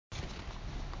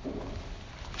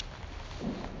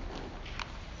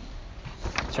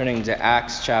Turning to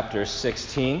Acts chapter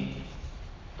 16.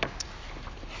 I'm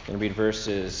going to read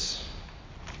verses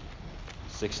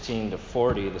 16 to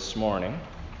 40 this morning.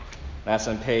 That's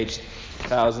on page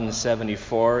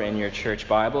 1074 in your church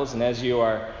Bibles. And as you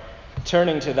are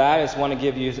turning to that, I just want to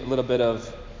give you a little bit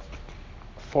of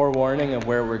forewarning of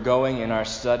where we're going in our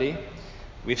study.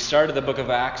 We've started the book of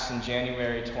Acts in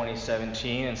January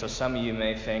 2017, and so some of you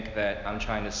may think that I'm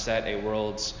trying to set a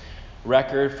world's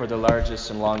record for the largest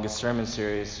and longest sermon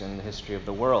series in the history of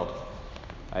the world.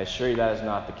 I assure you that is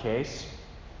not the case.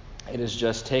 It has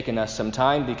just taken us some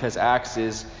time because Acts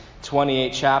is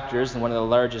 28 chapters and one of the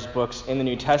largest books in the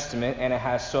New Testament, and it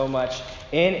has so much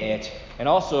in it. And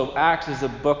also, Acts is a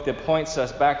book that points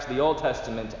us back to the Old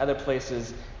Testament, to other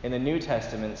places in the New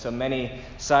Testament. So many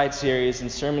side series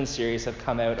and sermon series have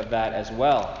come out of that as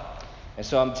well. And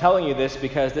so I'm telling you this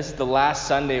because this is the last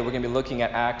Sunday we're going to be looking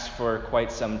at Acts for quite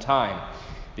some time.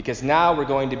 Because now we're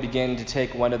going to begin to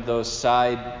take one of those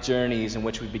side journeys in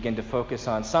which we begin to focus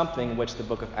on something which the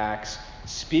book of Acts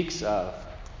speaks of.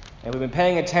 And we've been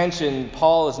paying attention.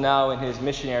 Paul is now in his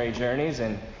missionary journeys,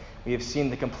 and we have seen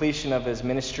the completion of his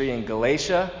ministry in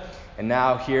Galatia and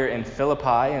now here in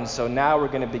Philippi. And so now we're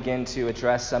going to begin to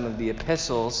address some of the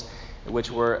epistles which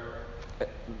were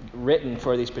written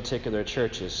for these particular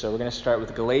churches. So we're going to start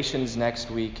with Galatians next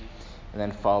week, and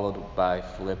then followed by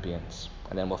Philippians.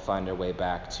 And then we'll find our way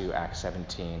back to Acts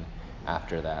 17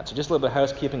 after that. So just a little bit of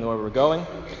housekeeping where we're going.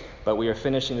 But we are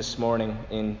finishing this morning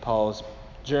in Paul's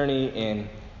journey in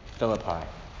Philippi.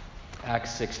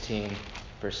 Acts 16,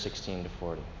 verse 16 to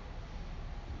 40.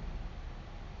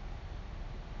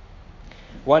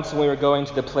 Once when we were going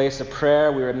to the place of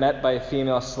prayer, we were met by a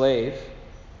female slave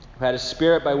who had a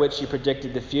spirit by which she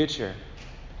predicted the future.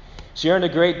 She earned a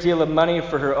great deal of money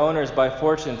for her owners by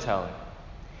fortune-telling.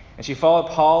 And she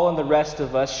followed Paul and the rest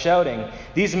of us, shouting,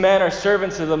 "These men are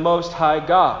servants of the Most High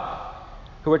God,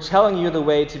 who are telling you the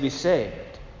way to be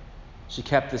saved." She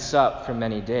kept this up for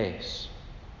many days.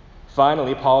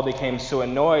 Finally, Paul became so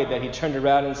annoyed that he turned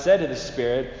around and said to the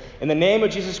spirit, "In the name of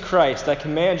Jesus Christ, I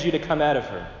command you to come out of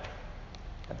her."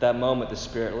 At that moment, the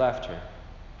spirit left her.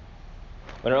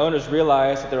 When her owners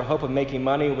realized that their hope of making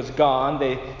money was gone,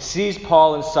 they seized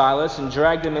Paul and Silas and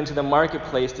dragged them into the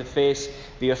marketplace to face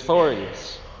the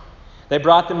authorities. They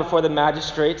brought them before the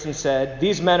magistrates and said,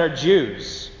 "These men are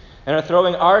Jews and are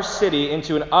throwing our city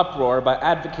into an uproar by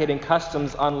advocating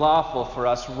customs unlawful for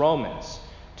us Romans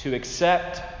to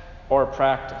accept or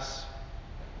practice."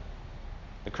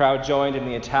 The crowd joined in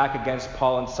the attack against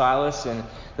Paul and Silas, and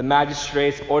the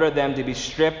magistrates ordered them to be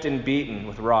stripped and beaten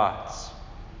with rods.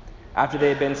 After they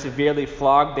had been severely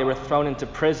flogged, they were thrown into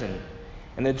prison,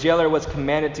 and the jailer was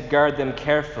commanded to guard them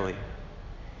carefully.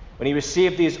 When he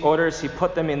received these orders, he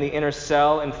put them in the inner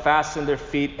cell and fastened their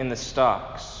feet in the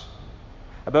stocks.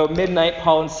 About midnight,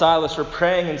 Paul and Silas were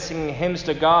praying and singing hymns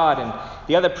to God, and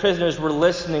the other prisoners were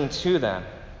listening to them.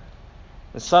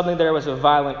 And suddenly there was a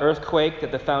violent earthquake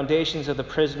that the foundations of the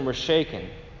prison were shaken.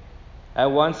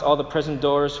 At once all the prison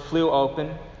doors flew open,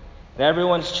 and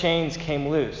everyone's chains came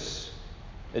loose.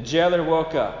 The jailer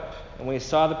woke up, and when he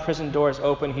saw the prison doors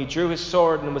open, he drew his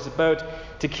sword and was about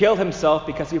to kill himself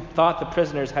because he thought the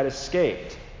prisoners had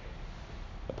escaped.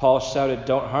 But Paul shouted,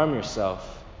 "Don't harm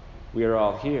yourself. We are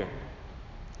all here."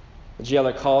 The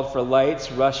jailer called for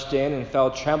lights, rushed in, and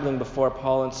fell trembling before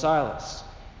Paul and Silas.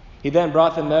 He then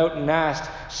brought them out and asked,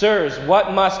 "Sirs,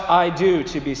 what must I do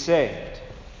to be saved?"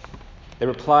 They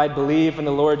replied, "Believe in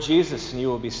the Lord Jesus, and you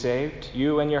will be saved,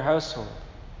 you and your household."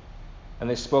 And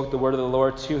they spoke the word of the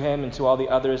Lord to him and to all the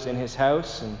others in his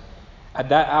house. And at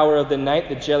that hour of the night,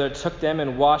 the jailer took them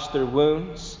and washed their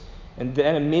wounds. And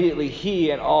then immediately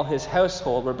he and all his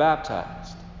household were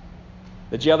baptized.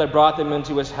 The jailer brought them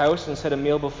into his house and set a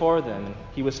meal before them.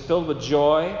 He was filled with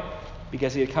joy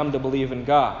because he had come to believe in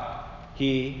God,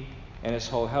 he and his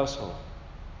whole household.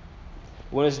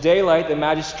 When it was daylight, the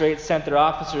magistrates sent their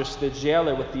officers to the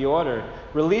jailer with the order,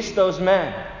 "Release those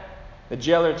men." The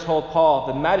jailer told Paul,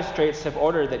 "The magistrates have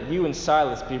ordered that you and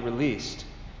Silas be released.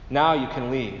 Now you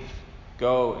can leave.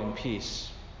 Go in peace."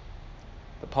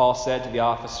 But Paul said to the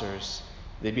officers,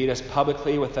 "They beat us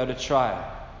publicly without a trial,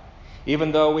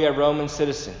 even though we are Roman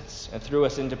citizens, and threw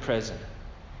us into prison.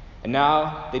 And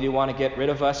now they do want to get rid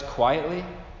of us quietly?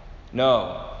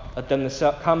 No, let them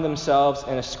come themselves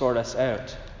and escort us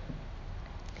out."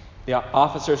 The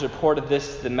officers reported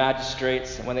this to the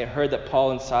magistrates, and when they heard that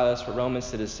Paul and Silas were Roman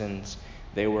citizens,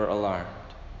 they were alarmed.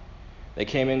 They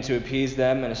came in to appease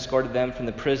them and escorted them from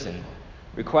the prison,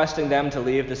 requesting them to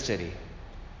leave the city.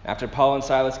 After Paul and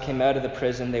Silas came out of the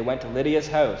prison, they went to Lydia's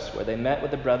house, where they met with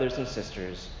the brothers and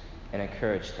sisters and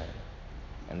encouraged them.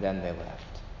 And then they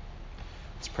left.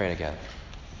 Let's pray together.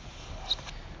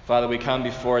 Father, we come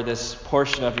before this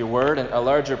portion of your word, and a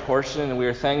larger portion, and we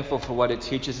are thankful for what it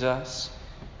teaches us.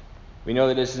 We know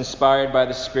that it is inspired by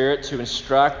the Spirit to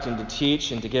instruct and to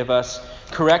teach and to give us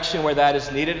correction where that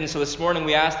is needed. And so this morning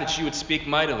we ask that you would speak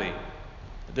mightily.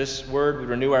 That this word would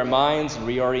renew our minds and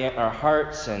reorient our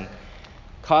hearts and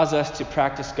cause us to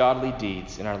practice godly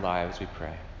deeds in our lives, we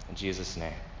pray. In Jesus'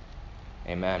 name,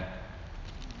 amen.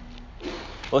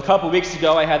 Well, a couple weeks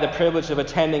ago, I had the privilege of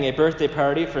attending a birthday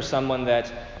party for someone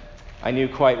that I knew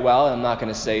quite well. And I'm not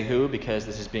going to say who because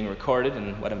this is being recorded,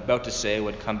 and what I'm about to say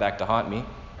would come back to haunt me.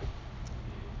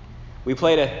 We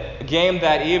played a game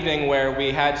that evening where we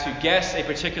had to guess a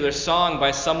particular song by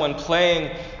someone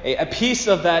playing a piece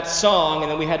of that song,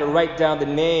 and then we had to write down the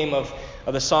name of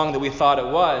the song that we thought it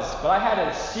was. But I had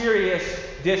a serious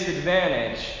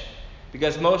disadvantage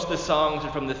because most of the songs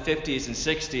are from the 50s and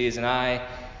 60s, and I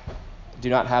do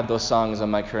not have those songs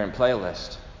on my current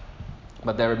playlist.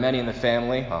 But there were many in the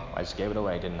family, I just gave it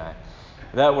away, didn't I?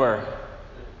 That were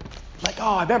like,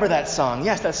 oh, I remember that song.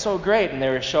 Yes, that's so great. And they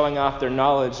were showing off their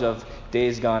knowledge of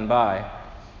days gone by.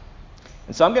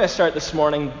 And so I'm going to start this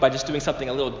morning by just doing something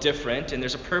a little different. And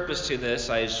there's a purpose to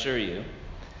this, I assure you.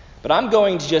 But I'm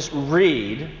going to just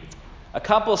read a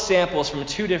couple samples from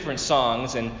two different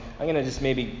songs. And I'm going to just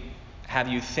maybe have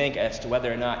you think as to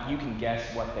whether or not you can guess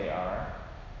what they are.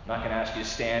 I'm not going to ask you to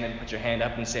stand and put your hand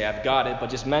up and say, I've got it.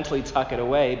 But just mentally tuck it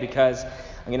away because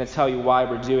I'm going to tell you why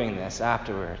we're doing this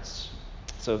afterwards.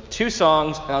 So 2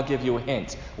 songs, and I'll give you a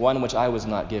hint. One which I was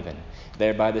not given.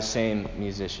 They're by the same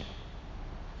musician.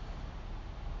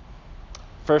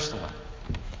 First one.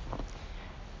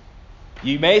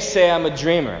 You may say I'm a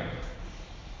dreamer,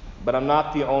 but I'm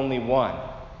not the only one.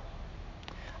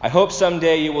 I hope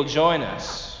someday you will join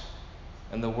us,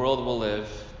 and the world will live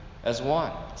as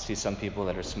one. I see some people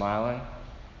that are smiling.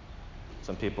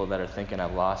 Some people that are thinking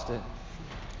I've lost it.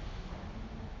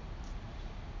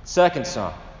 Second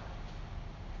song.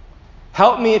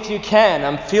 Help me if you can,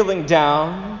 I'm feeling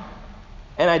down,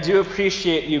 and I do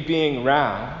appreciate you being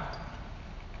round.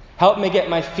 Help me get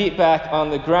my feet back on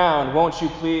the ground, won't you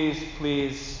please,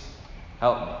 please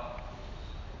help me?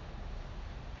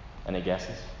 Any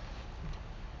guesses?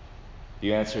 If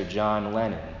you answered John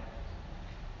Lennon,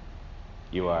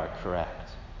 you are correct.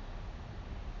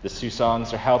 The 2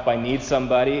 songs are Help I Need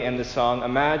Somebody and the song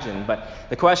Imagine. But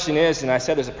the question is, and I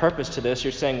said there's a purpose to this,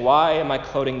 you're saying, why am I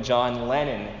quoting John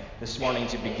Lennon this morning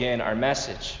to begin our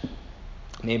message?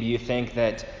 Maybe you think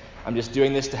that I'm just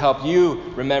doing this to help you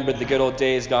remember the good old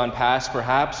days gone past,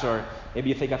 perhaps, or maybe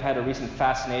you think I've had a recent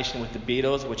fascination with the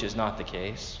Beatles, which is not the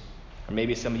case. Or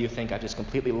maybe some of you think I've just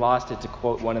completely lost it, to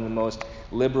quote one of the most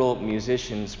liberal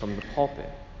musicians from the pulpit.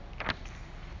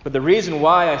 But the reason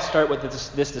why I start with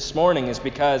this morning is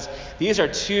because these are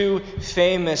 2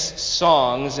 famous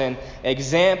songs, an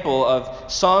example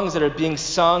of songs that are being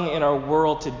sung in our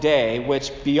world today,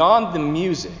 which beyond the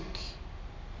music,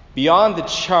 beyond the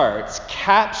charts,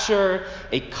 capture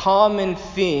a common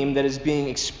theme that is being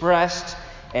expressed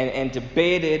and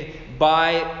debated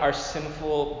by our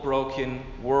sinful, broken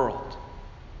world.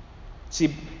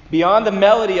 See, beyond the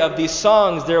melody of these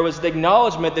songs, there was the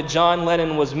acknowledgement that John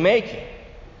Lennon was making,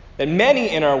 that many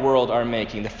in our world are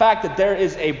making, the fact that there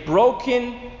is a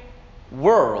broken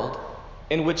world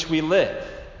in which we live.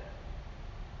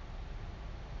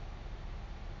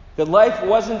 That life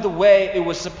wasn't the way it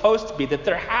was supposed to be, that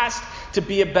there has to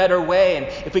be a better way, and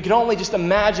if we could only just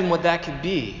imagine what that could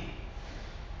be.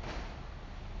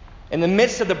 In the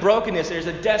midst of the brokenness, there's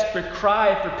a desperate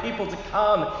cry for people to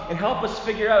come and help us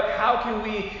figure out how can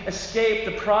we escape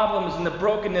the problems and the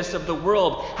brokenness of the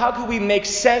world? How can we make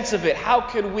sense of it? How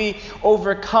can we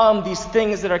overcome these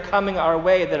things that are coming our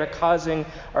way that are causing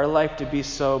our life to be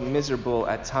so miserable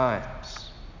at times?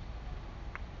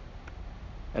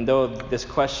 And though this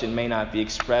question may not be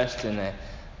expressed in the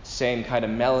same kind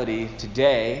of melody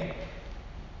today,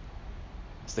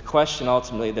 it's the question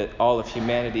ultimately that all of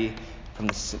humanity from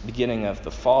the beginning of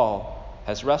the fall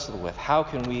has wrestled with. How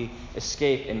can we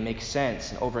escape and make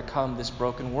sense and overcome this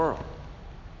broken world?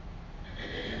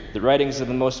 The writings of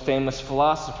the most famous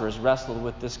philosophers wrestled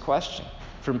with this question,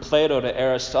 from Plato to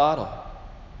Aristotle.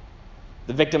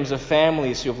 The victims of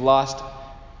families who have lost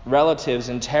relatives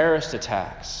in terrorist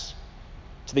attacks,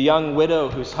 to the young widow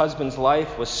whose husband's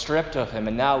life was stripped of him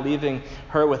and now leaving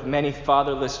her with many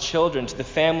fatherless children, to the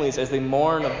families as they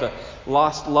mourn of the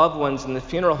lost loved ones in the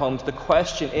funeral homes. The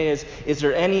question is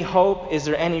there any hope? Is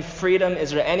there any freedom?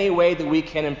 Is there any way that we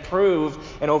can improve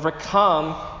and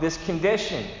overcome this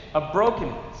condition of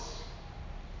brokenness?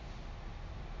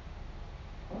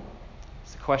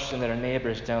 It's the question that our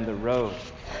neighbors down the road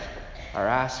are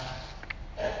asking.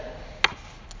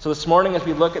 So this morning, as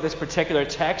we look at this particular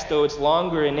text, though it's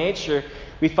longer in nature,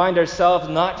 we find ourselves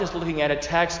not just looking at a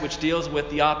text which deals with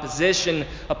the opposition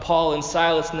of Paul and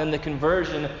Silas and then the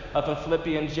conversion of a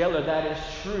Philippian jailer. That is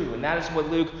true, and that is what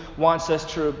Luke wants us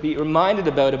to be reminded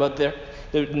about the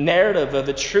narrative of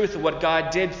the truth of what God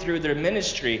did through their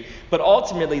ministry. But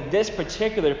ultimately, this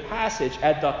particular passage,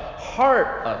 at the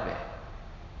heart of it,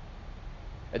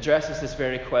 addresses this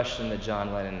very question that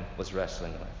John Lennon was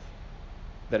wrestling with,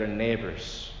 that our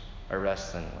neighbors are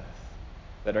wrestling with,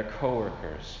 that our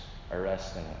coworkers are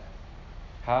wrestling with.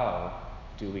 How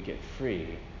do we get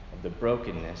free of the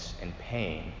brokenness and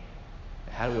pain?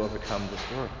 And how do we overcome this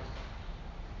world?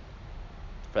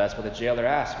 For that's what the jailer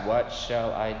asked, what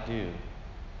shall I do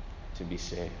to be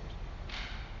saved?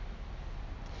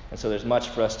 And so there's much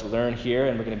for us to learn here,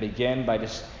 and we're going to begin by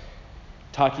just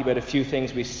talking about a few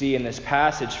things we see in this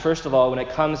passage. First of all, when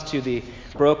it comes to the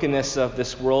brokenness of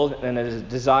this world and a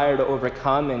desire to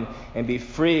overcome and be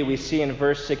free, we see in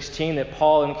verse 16 that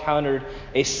Paul encountered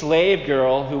a slave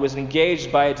girl who was engaged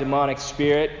by a demonic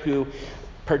spirit who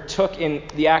partook in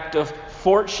the act of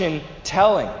fortune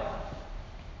telling.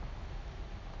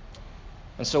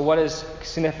 And so what is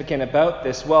significant about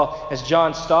this? Well, as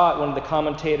John Stott, one of the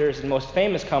commentators and most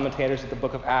famous commentators of the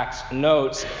book of Acts,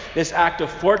 notes, this act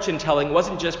of fortune-telling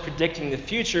wasn't just predicting the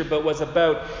future, but was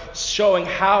about showing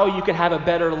how you could have a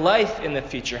better life in the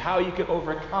future, how you could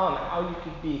overcome, how you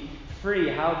could be free,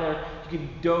 how you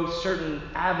could go certain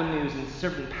avenues and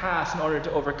certain paths in order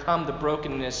to overcome the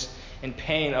brokenness and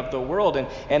pain of the world.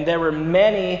 And there were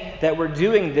many that were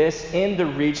doing this in the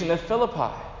region of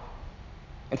Philippi.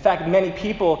 In fact, many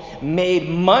people made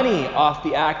money off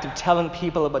the act of telling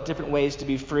people about different ways to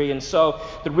be free. And so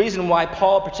the reason why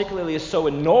Paul particularly is so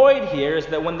annoyed here is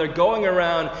that when they're going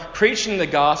around preaching the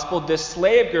gospel, this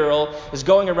slave girl is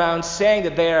going around saying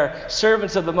that they are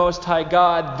servants of the Most High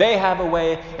God. They have a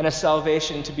way and a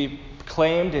salvation to be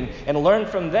claimed and learn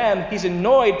from them. He's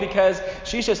annoyed because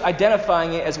she's just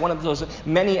identifying it as one of those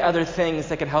many other things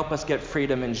that can help us get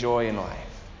freedom and joy in life.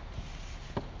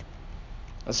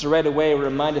 And so right away we're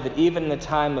reminded that even in the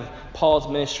time of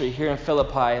Paul's ministry here in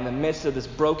Philippi, in the midst of this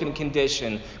broken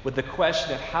condition, with the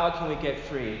question of how can we get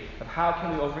free, of how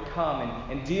can we overcome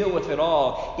and deal with it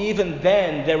all, even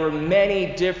then there were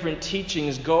many different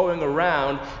teachings going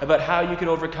around about how you can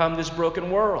overcome this broken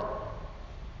world.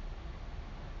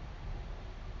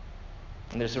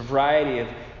 And there's a variety of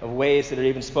ways that are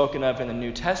even spoken of in the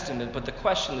New Testament. But the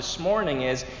question this morning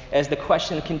is, as the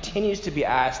question continues to be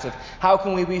asked of how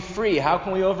can we be free? How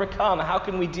can we overcome? How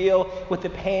can we deal with the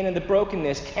pain and the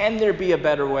brokenness? Can there be a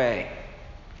better way?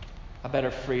 A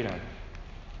better freedom?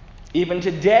 Even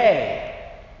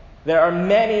today, there are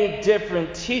many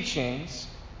different teachings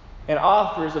and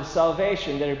offers of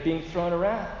salvation that are being thrown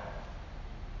around,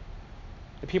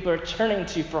 that people are turning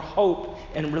to for hope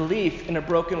and relief in a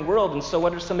broken world. And so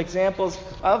what are some examples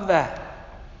of that?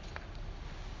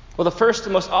 Well, the first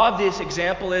and most obvious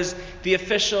example is the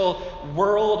official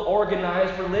world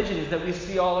organized religions that we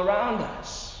see all around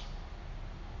us.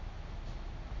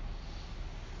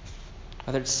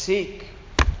 Whether it's Sikh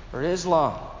or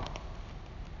Islam,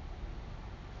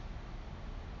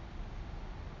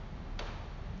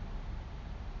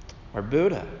 or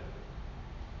Buddha.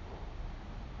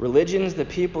 Religions that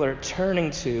people are turning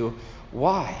to.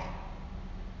 Why?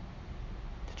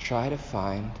 To try to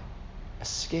find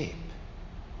escape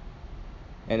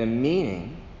and a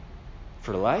meaning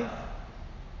for life,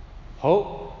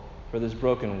 hope for this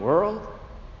broken world.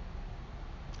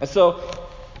 And so,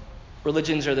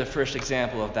 religions are the first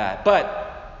example of that.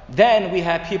 But then we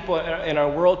have people in our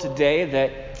world today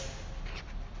that,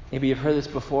 maybe you've heard this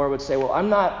before, would say, well, I'm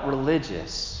not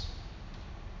religious,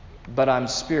 but I'm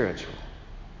spiritual.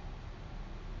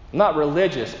 I'm not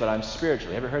religious, but I'm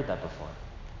spiritual. You ever heard that before?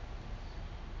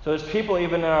 So there's people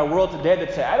even in our world today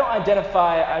that say, I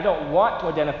don't want to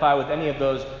identify with any of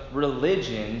those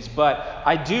religions, but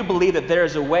I do believe that there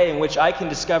is a way in which I can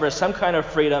discover some kind of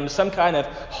freedom, some kind of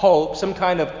hope, some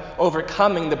kind of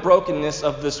overcoming the brokenness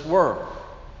of this world.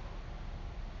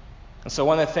 And so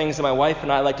one of the things that my wife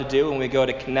and I like to do when we go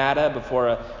to Canada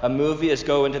before a movie is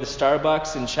go into the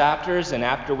Starbucks in Chapters, and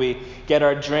after we get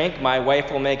our drink, my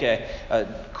wife will make a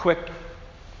quick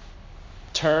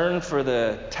turn for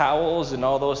the towels and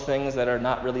all those things that are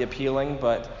not really appealing,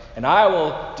 and I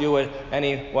will do what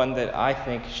anyone that I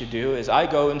think should do, is I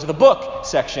go into the book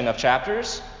section of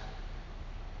Chapters,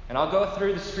 and I'll go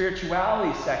through the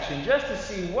spirituality section just to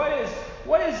see what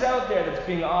is out there that's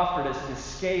being offered as an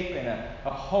escape and a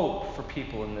hope for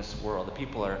people in this world that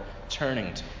people are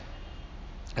turning to.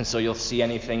 And so you'll see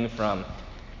anything from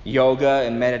yoga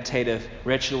and meditative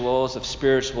rituals, of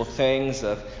spiritual things,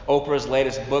 of Oprah's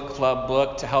latest book club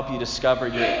book to help you discover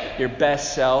your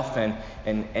best self and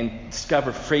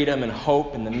discover freedom and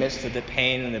hope in the midst of the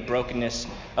pain and the brokenness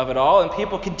of it all. And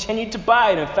people continue to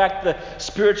buy it. In fact, the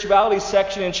spirituality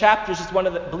section in Chapters is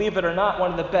believe it or not,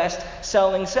 one of the best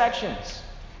selling sections.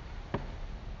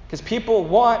 Because people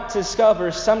want to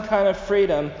discover some kind of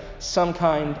freedom, some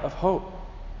kind of hope.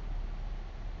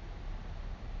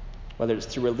 Whether it's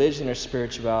through religion or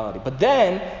spirituality. But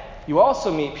then, you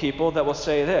also meet people that will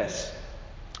say this,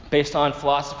 based on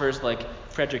philosophers like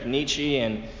Friedrich Nietzsche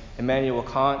and Immanuel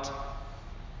Kant.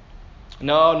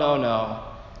 No.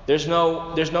 There's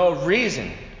no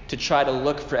reason to try to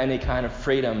look for any kind of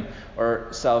freedom or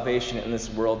salvation in this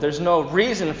world. There's no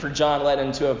reason for John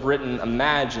Lennon to have written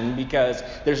Imagine, because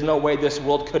there's no way this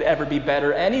world could ever be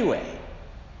better anyway.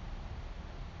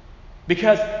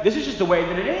 Because this is just the way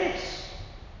that it is.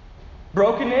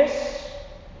 Brokenness,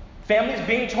 families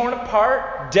being torn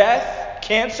apart, death,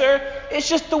 cancer, it's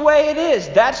just the way it is.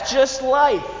 That's just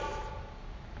life.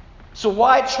 So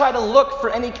why try to look for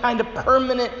any kind of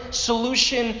permanent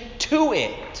solution to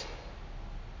it?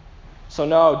 So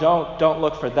no, don't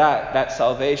look for that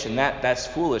salvation. That's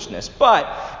foolishness. But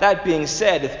that being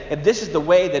said, if this is the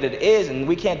way that it is and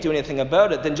we can't do anything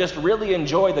about it, then just really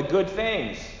enjoy the good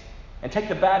things and take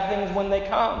the bad things when they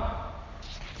come.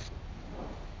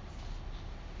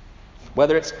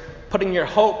 Whether it's putting your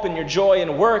hope and your joy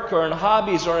in work or in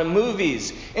hobbies or in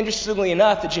movies. Interestingly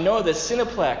enough, did you know the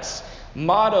Cineplex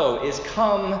motto is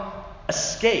 "Come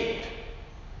escape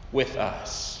with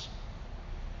us"?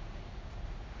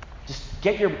 Just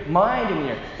get your mind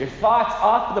and your thoughts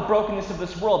off of the brokenness of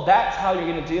this world. That's how you're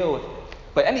going to deal with it.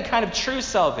 But any kind of true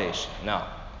salvation, no,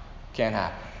 can't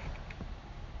happen.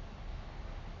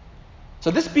 So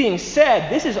this being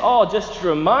said, this is all just to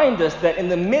remind us that in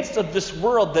the midst of this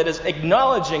world that is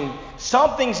acknowledging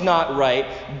something's not right,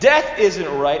 death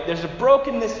isn't right, there's a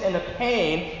brokenness and a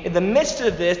pain, in the midst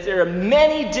of this, there are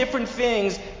many different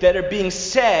things that are being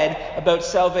said about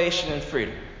salvation and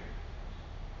freedom.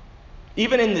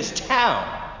 Even in this town,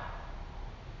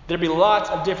 there'll be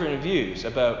lots of different views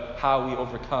about how we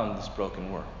overcome this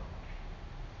broken world.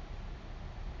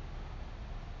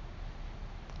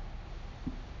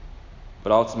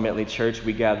 But ultimately, church,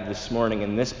 we gather this morning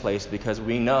in this place because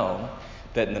we know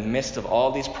that in the midst of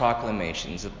all these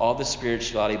proclamations, of all the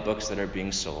spirituality books that are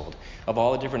being sold, of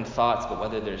all the different thoughts about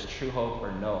whether there's true hope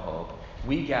or no hope,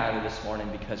 we gather this morning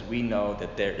because we know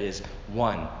that there is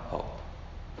one hope.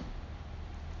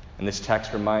 And this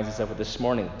text reminds us of it this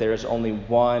morning. There is only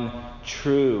one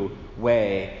true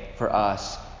way for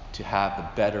us to have the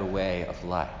better way of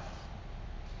life,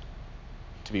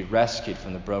 to be rescued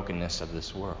from the brokenness of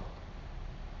this world.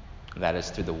 That is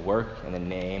through the work and the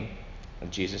name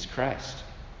of Jesus Christ.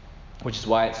 Which is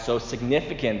why it's so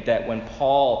significant that when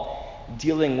Paul,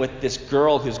 dealing with this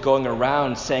girl who's going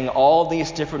around saying all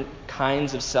these different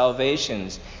kinds of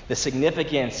salvations, the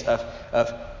significance of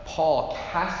Paul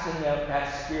casting out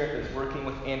that spirit that's working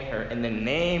within her in the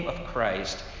name of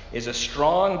Christ is a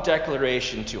strong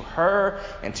declaration to her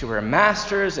and to her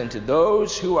masters and to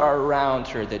those who are around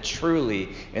her that truly,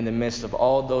 in the midst of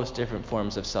all those different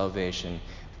forms of salvation,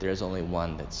 there is only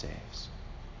one that saves.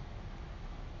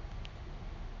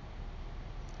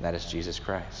 And that is Jesus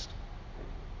Christ.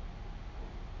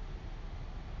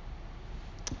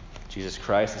 Jesus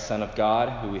Christ, the Son of God,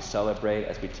 who we celebrate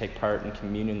as we take part in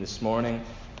communion this morning,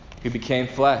 who became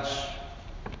flesh,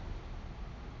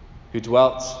 who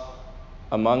dwelt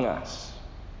among us,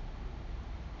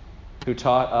 who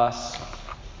taught us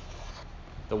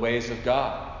the ways of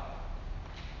God,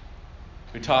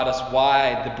 who taught us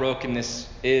why the brokenness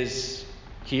is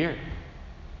here,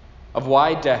 of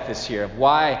why death is here, of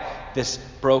why this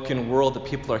broken world that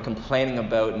people are complaining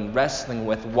about and wrestling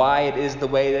with, why it is the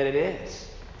way that it is.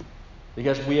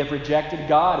 Because we have rejected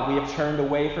God, we have turned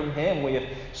away from Him, we have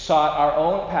sought our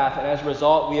own path, and as a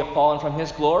result we have fallen from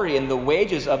His glory, and the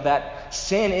wages of that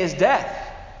sin is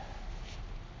death.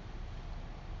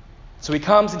 So He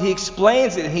comes and He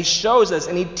explains it, and He shows us,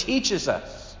 and He teaches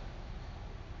us.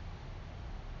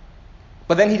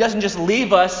 But then He doesn't just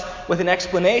leave us with an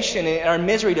explanation in our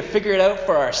misery to figure it out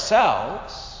for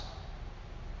ourselves.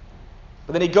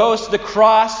 But then He goes to the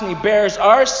cross and He bears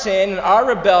our sin and our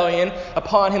rebellion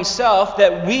upon Himself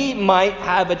that we might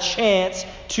have a chance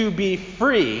to be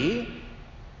free,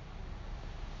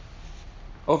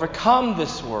 overcome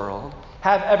this world,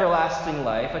 have everlasting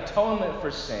life, atonement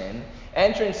for sin,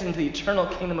 entrance into the eternal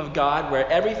kingdom of God where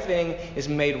everything is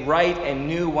made right and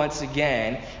new once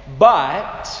again.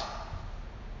 But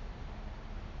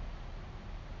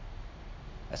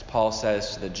As Paul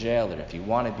says to the jailer, if you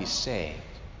want to be saved,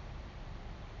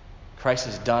 Christ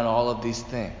has done all of these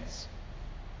things.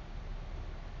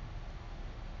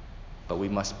 But we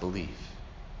must believe.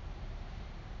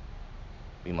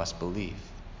 We must believe.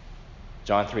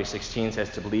 John 3:16 says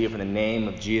to believe in the name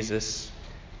of Jesus,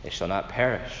 they shall not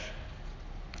perish.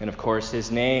 And of course,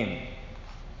 his name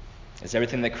is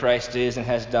everything that Christ is and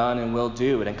has done and will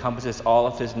do. It encompasses all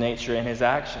of his nature and his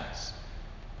actions.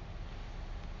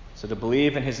 So to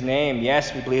believe in his name,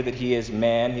 yes, we believe that he is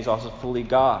man. He's also fully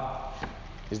God.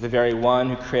 He's the very one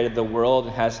who created the world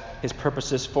and has his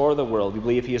purposes for the world. We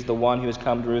believe he is the one who has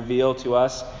come to reveal to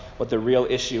us what the real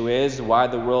issue is, why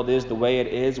the world is the way it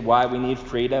is, why we need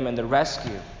freedom and the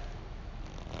rescue.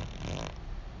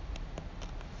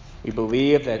 We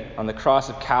believe that on the cross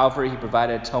of Calvary he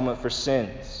provided atonement for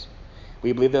sins.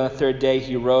 We believe that on the third day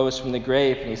he rose from the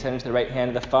grave and he ascended to the right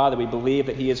hand of the Father. We believe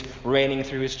that he is reigning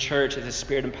through his church as his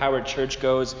Spirit-empowered church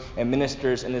goes and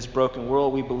ministers in this broken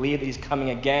world. We believe that he's coming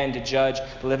again to judge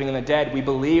the living and the dead. We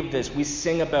believe this. We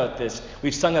sing about this.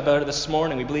 We've sung about it this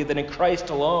morning. We believe that in Christ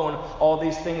alone all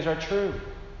these things are true.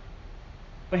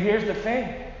 But here's the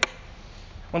thing.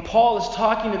 When Paul is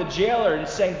talking to the jailer and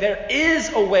saying there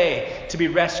is a way to be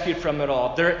rescued from it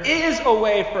all, there is a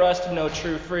way for us to know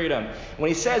true freedom. When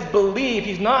he says believe,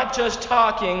 he's not just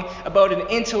talking about an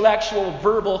intellectual,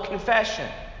 verbal confession.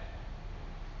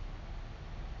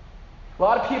 A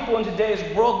lot of people in today's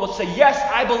world will say, yes,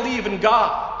 I believe in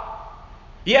God.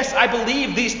 Yes, I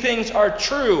believe these things are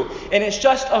true. And it's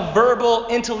just a verbal,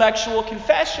 intellectual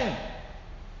confession.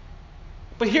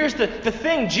 But here's the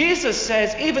thing. Jesus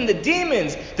says even the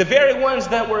demons, the very ones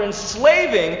that were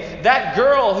enslaving that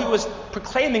girl who was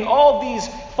proclaiming all these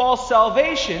false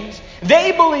salvations,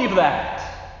 they believe that.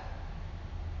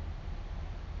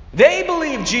 They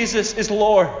believe Jesus is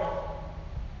Lord.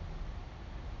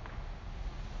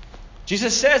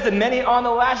 Jesus says that many on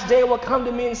the last day will come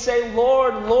to me and say,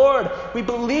 Lord, Lord, we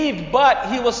believed,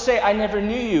 but he will say, I never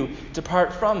knew you.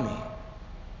 Depart from me.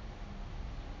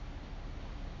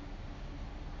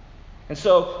 And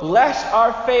so, lest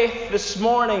our faith this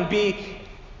morning be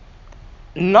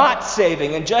not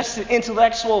saving and just an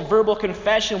intellectual, verbal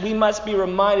confession, we must be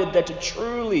reminded that to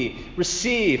truly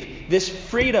receive this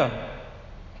freedom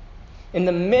in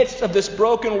the midst of this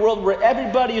broken world where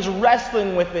everybody is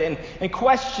wrestling with it and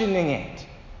questioning it,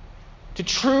 to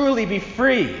truly be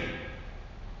free,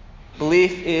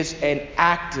 belief is an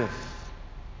active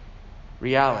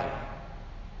reality.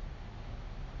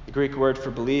 The Greek word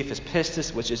for belief is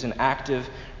pistis, which is an active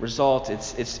result.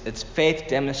 It's faith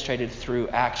demonstrated through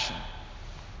action.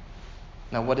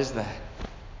 Now, what is that?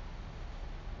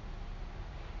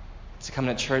 Is it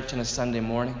coming to church on a Sunday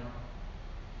morning?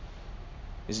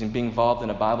 Is it being involved in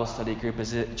a Bible study group?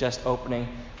 Is it just opening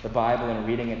the Bible and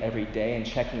reading it every day and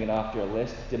checking it off your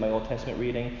list? Did my Old Testament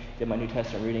reading? Did my New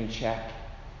Testament reading? Check.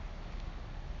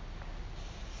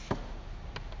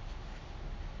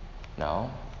 No.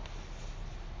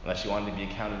 Unless you wanted to be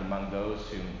counted among those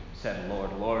who said,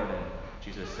 Lord, Lord, and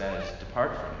Jesus says,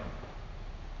 depart from me.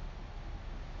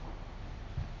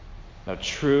 Now,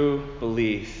 true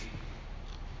belief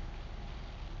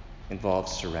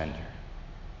involves surrender,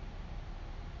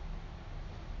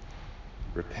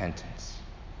 repentance.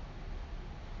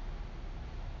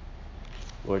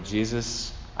 Lord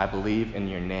Jesus, I believe in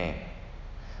your name.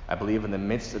 I believe in the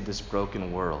midst of this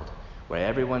broken world where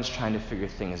everyone's trying to figure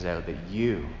things out, that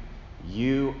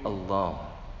you alone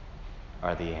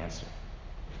are the answer.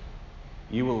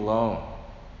 You alone,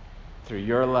 through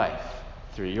your life,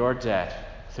 through your death,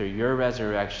 through your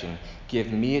resurrection,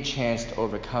 give me a chance to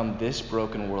overcome this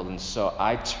broken world. And so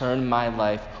I turn my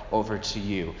life over to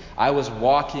you. I was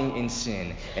walking in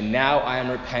sin, and now I am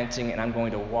repenting, and I'm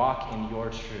going to walk in your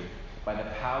truth. By the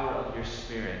power of your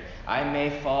Spirit, I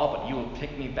may fall, but you will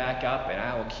pick me back up, and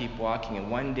I will keep walking. And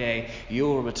one day you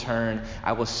will return.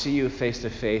 I will see you face to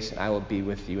face, and I will be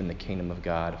with you in the kingdom of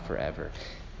God forever.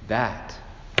 That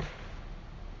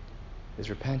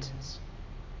is repentance.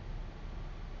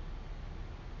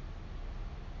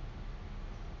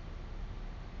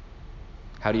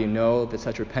 How do you know that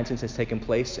such repentance has taken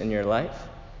place in your life?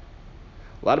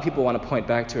 A lot of people want to point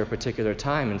back to a particular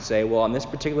time and say, well, on this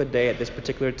particular day, at this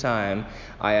particular time,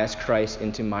 I asked Christ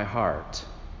into my heart.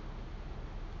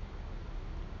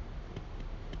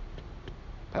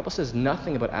 The Bible says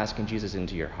nothing about asking Jesus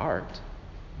into your heart.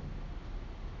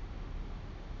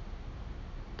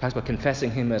 It talks about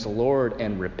confessing him as Lord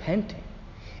and repenting.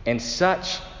 And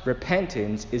such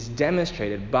repentance is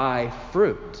demonstrated by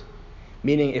fruit.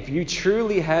 Meaning, if you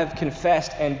truly have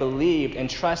confessed and believed and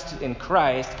trusted in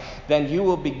Christ, then you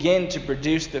will begin to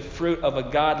produce the fruit of a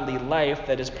godly life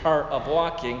that is part of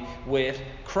walking with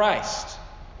Christ.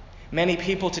 Many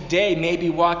people today may be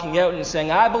walking out and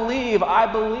saying, I believe,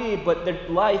 but their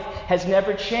life has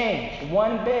never changed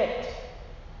one bit.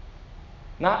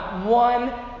 Not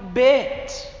one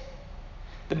bit.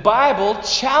 The Bible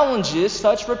challenges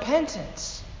such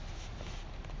repentance.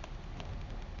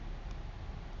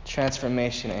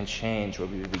 Transformation and change where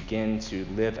we begin to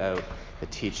live out the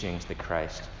teachings that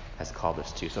Christ has called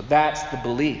us to. So that's the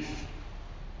belief.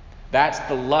 That's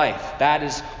the life. That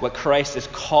is what Christ is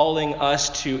calling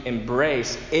us to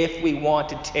embrace if we want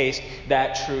to taste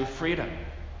that true freedom,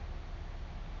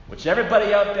 which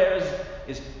everybody out there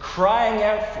is crying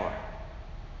out for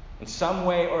in some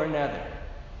way or another,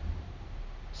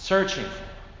 searching for.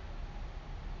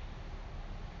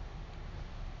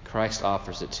 Christ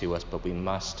offers it to us, but we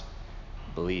must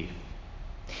believe.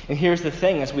 And here's the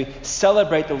thing, as we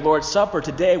celebrate the Lord's Supper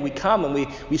today, we come and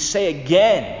we say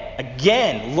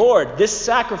again, Lord, this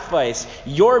sacrifice,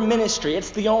 your ministry,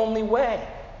 it's the only way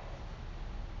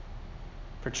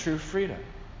for true freedom.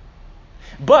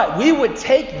 But we would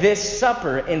take this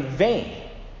supper in vain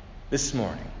this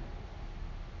morning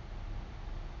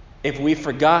if we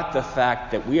forgot the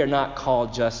fact that we are not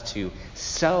called just to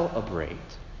celebrate,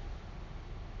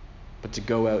 but to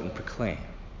go out and proclaim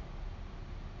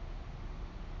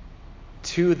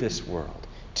to this world,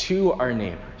 to our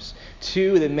neighbors,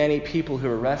 to the many people who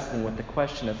are wrestling with the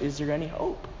question of, is there any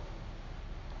hope?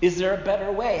 Is there a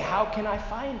better way? How can I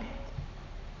find it?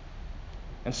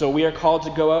 And so we are called to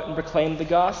go out and proclaim the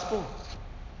gospel.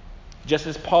 Just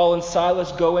as Paul and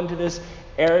Silas go into this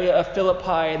area of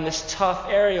Philippi, in this tough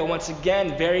area, once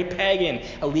again, very pagan,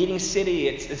 a leading city.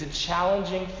 It's a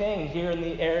challenging thing here in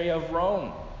the area of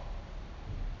Rome.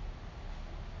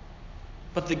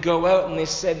 But they go out and they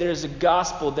say there's a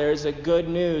gospel, there's a good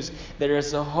news, there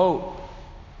is a hope.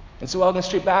 And so Elgin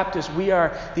Street Baptist, we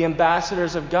are the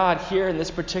ambassadors of God here in this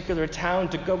particular town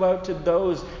to go out to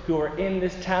those who are in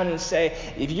this town and say,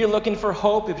 if you're looking for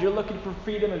hope, if you're looking for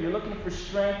freedom, if you're looking for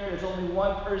strength, there's only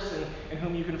one person in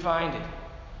whom you can find it.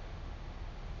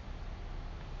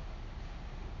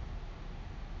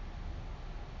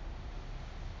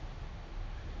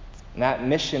 And that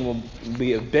mission will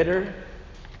be a bitter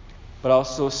but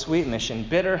also a sweet mission.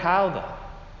 Bitter how, though?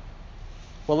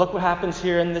 Well, look what happens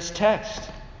here in this text.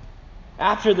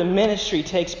 After the ministry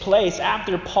takes place,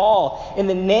 after Paul, in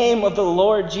the name of the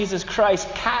Lord Jesus Christ,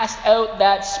 casts out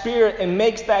that spirit and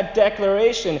makes that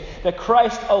declaration that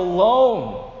Christ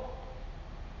alone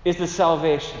is the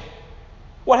salvation.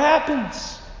 What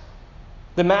happens?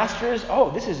 The masters,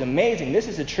 this is amazing. This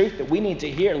is a truth that we need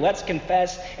to hear. Let's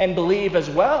confess and believe as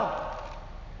well.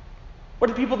 What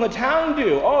do people in the town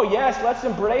do? Oh, yes, let's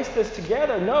embrace this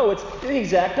together. No, it's the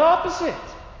exact opposite.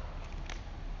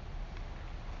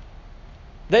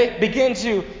 They begin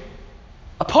to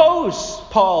oppose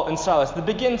Paul and Silas. They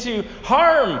begin to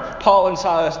harm Paul and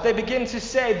Silas. They begin to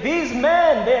say, these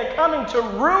men, they are coming to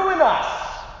ruin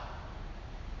us.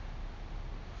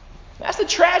 That's the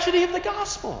tragedy of the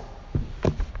gospel.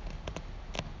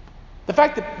 The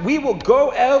fact that we will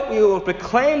go out, we will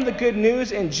proclaim the good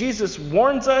news, and Jesus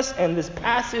warns us, and this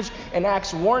passage in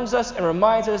Acts warns us and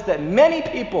reminds us that many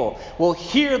people will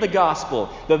hear the gospel,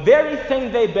 the very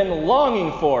thing they've been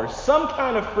longing for, some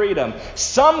kind of freedom,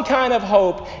 some kind of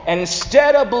hope, and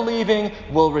instead of believing,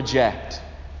 will reject.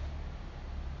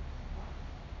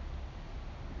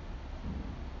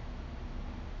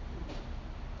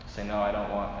 Say, no, I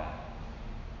don't want that.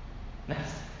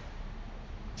 That's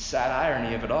sad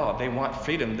irony of it all. They want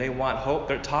freedom. They want hope.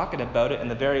 They're talking about it,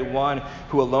 and the very one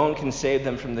who alone can save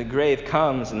them from the grave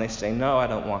comes, and they say, no, I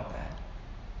don't want that.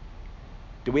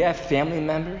 Do we have family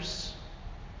members?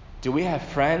 Do we have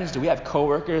friends? Do we have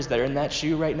coworkers that are in that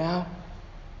shoe right now?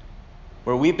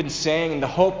 Where we've been saying, the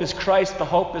hope is Christ,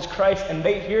 and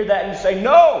they hear that and say,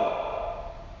 no!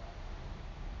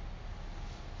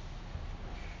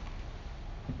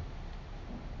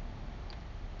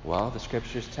 Well, the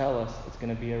scriptures tell us it's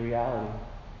going to be a reality.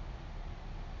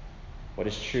 What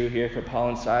is true here for Paul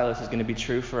and Silas is going to be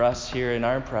true for us here in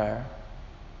our prayer.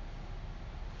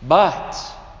 But,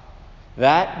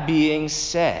 that being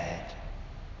said,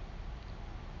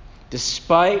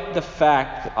 despite the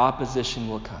fact that opposition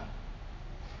will come,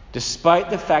 despite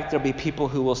the fact there'll be people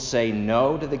who will say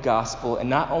no to the gospel, and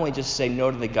not only just say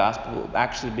no to the gospel, will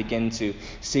actually begin to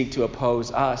seek to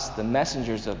oppose us, the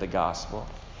messengers of the gospel,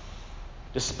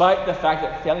 Despite the fact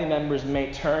that family members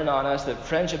may turn on us, that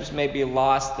friendships may be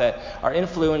lost, that our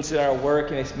influence in our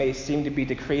work may seem to be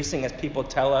decreasing as people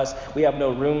tell us, we have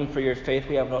no room for your faith,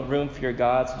 we have no room for your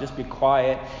God, so just be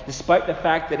quiet. Despite the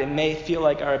fact that it may feel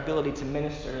like our ability to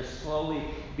minister is slowly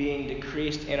being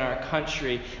decreased in our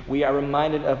country, we are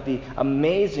reminded of the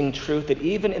amazing truth that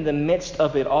even in the midst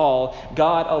of it all,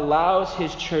 God allows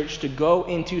his church to go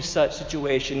into such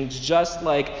situations just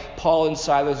like Paul and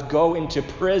Silas go into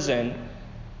prison,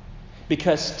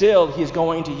 because still he's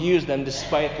going to use them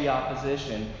despite the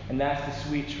opposition. And that's the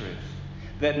sweet truth.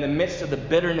 That in the midst of the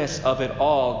bitterness of it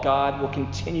all, God will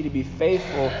continue to be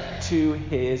faithful to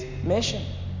his mission.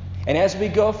 And as we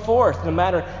go forth, no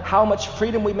matter how much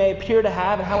freedom we may appear to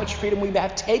have and how much freedom we may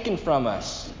have taken from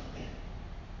us,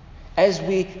 as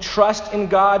we trust in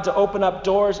God to open up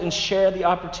doors and share the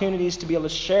opportunities to be able to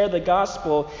share the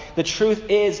gospel, the truth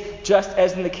is, just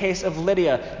as in the case of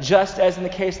Lydia, just as in the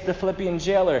case of the Philippian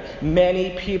jailer,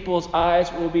 many people's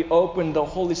eyes will be opened, the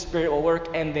Holy Spirit will work,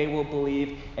 and they will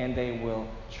believe and they will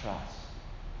trust.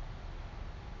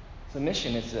 So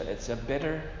mission, it's a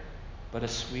bitter but a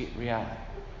sweet reality.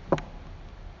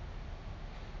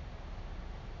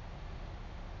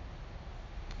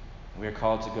 We are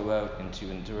called to go out and to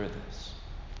endure this,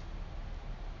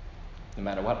 no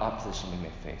matter what opposition we may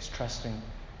face, trusting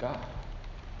God.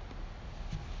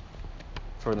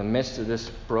 For in the midst of this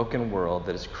broken world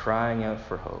that is crying out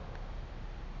for hope,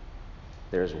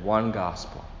 there is one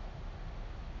gospel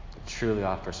that truly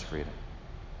offers freedom.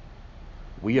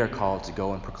 We are called to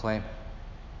go and proclaim it.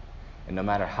 And no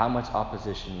matter how much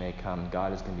opposition may come,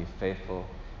 God is going to be faithful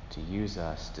to use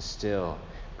us to still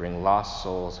bring lost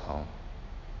souls home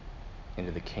into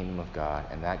the kingdom of God,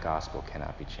 and that gospel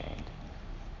cannot be chained.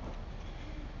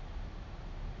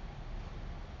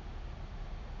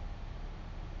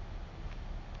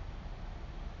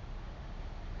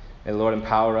 May the Lord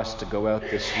empower us to go out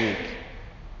this week.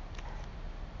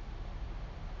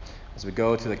 As we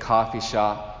go to the coffee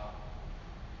shop,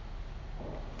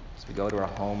 as we go to our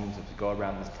homes, as we go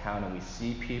around this town and we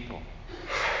see people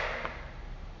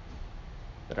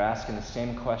that are asking the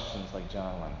same questions like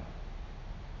John Lennon.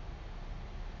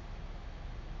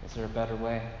 Is there a better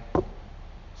way?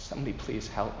 Somebody please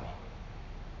help me.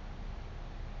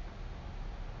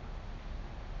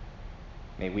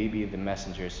 May we be the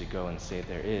messengers who go and say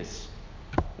there is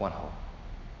one hope,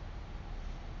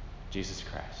 Jesus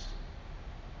Christ.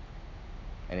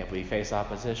 And if we face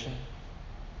opposition,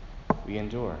 we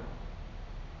endure.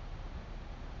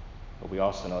 But we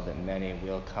also know that many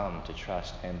will come to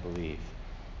trust and believe.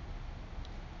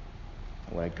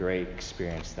 What a great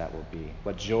experience that will be.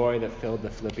 What joy that filled the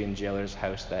Philippian jailer's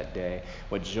house that day.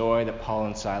 What joy that Paul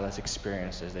and Silas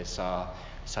experienced as they saw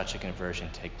such a conversion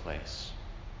take place.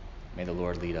 May the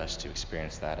Lord lead us to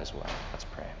experience that as well. Let's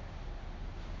pray.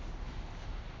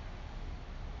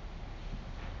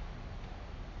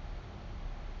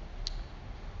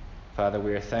 Father,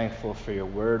 we are thankful for your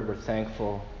word. We're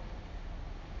thankful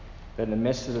that in the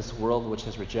midst of this world which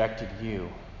has rejected you,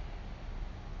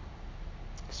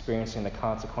 experiencing the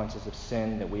consequences of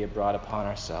sin that we have brought upon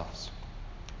ourselves,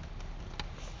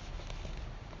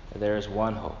 there is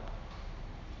one hope.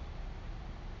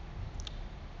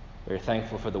 We are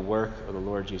thankful for the work of the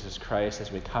Lord Jesus Christ.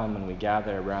 As we come and we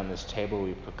gather around this table,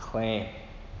 we proclaim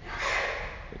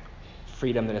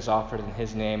freedom that is offered in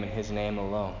his name and his name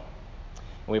alone.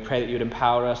 And we pray that you would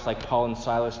empower us, like Paul and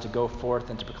Silas, to go forth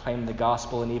and to proclaim the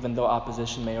gospel, and even though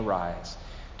opposition may arise,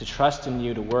 to trust in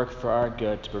you to work for our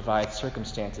good, to provide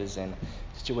circumstances and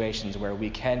situations where we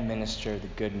can minister the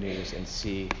good news and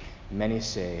see many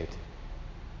saved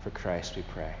for Christ, we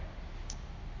pray.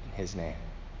 In his name,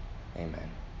 amen.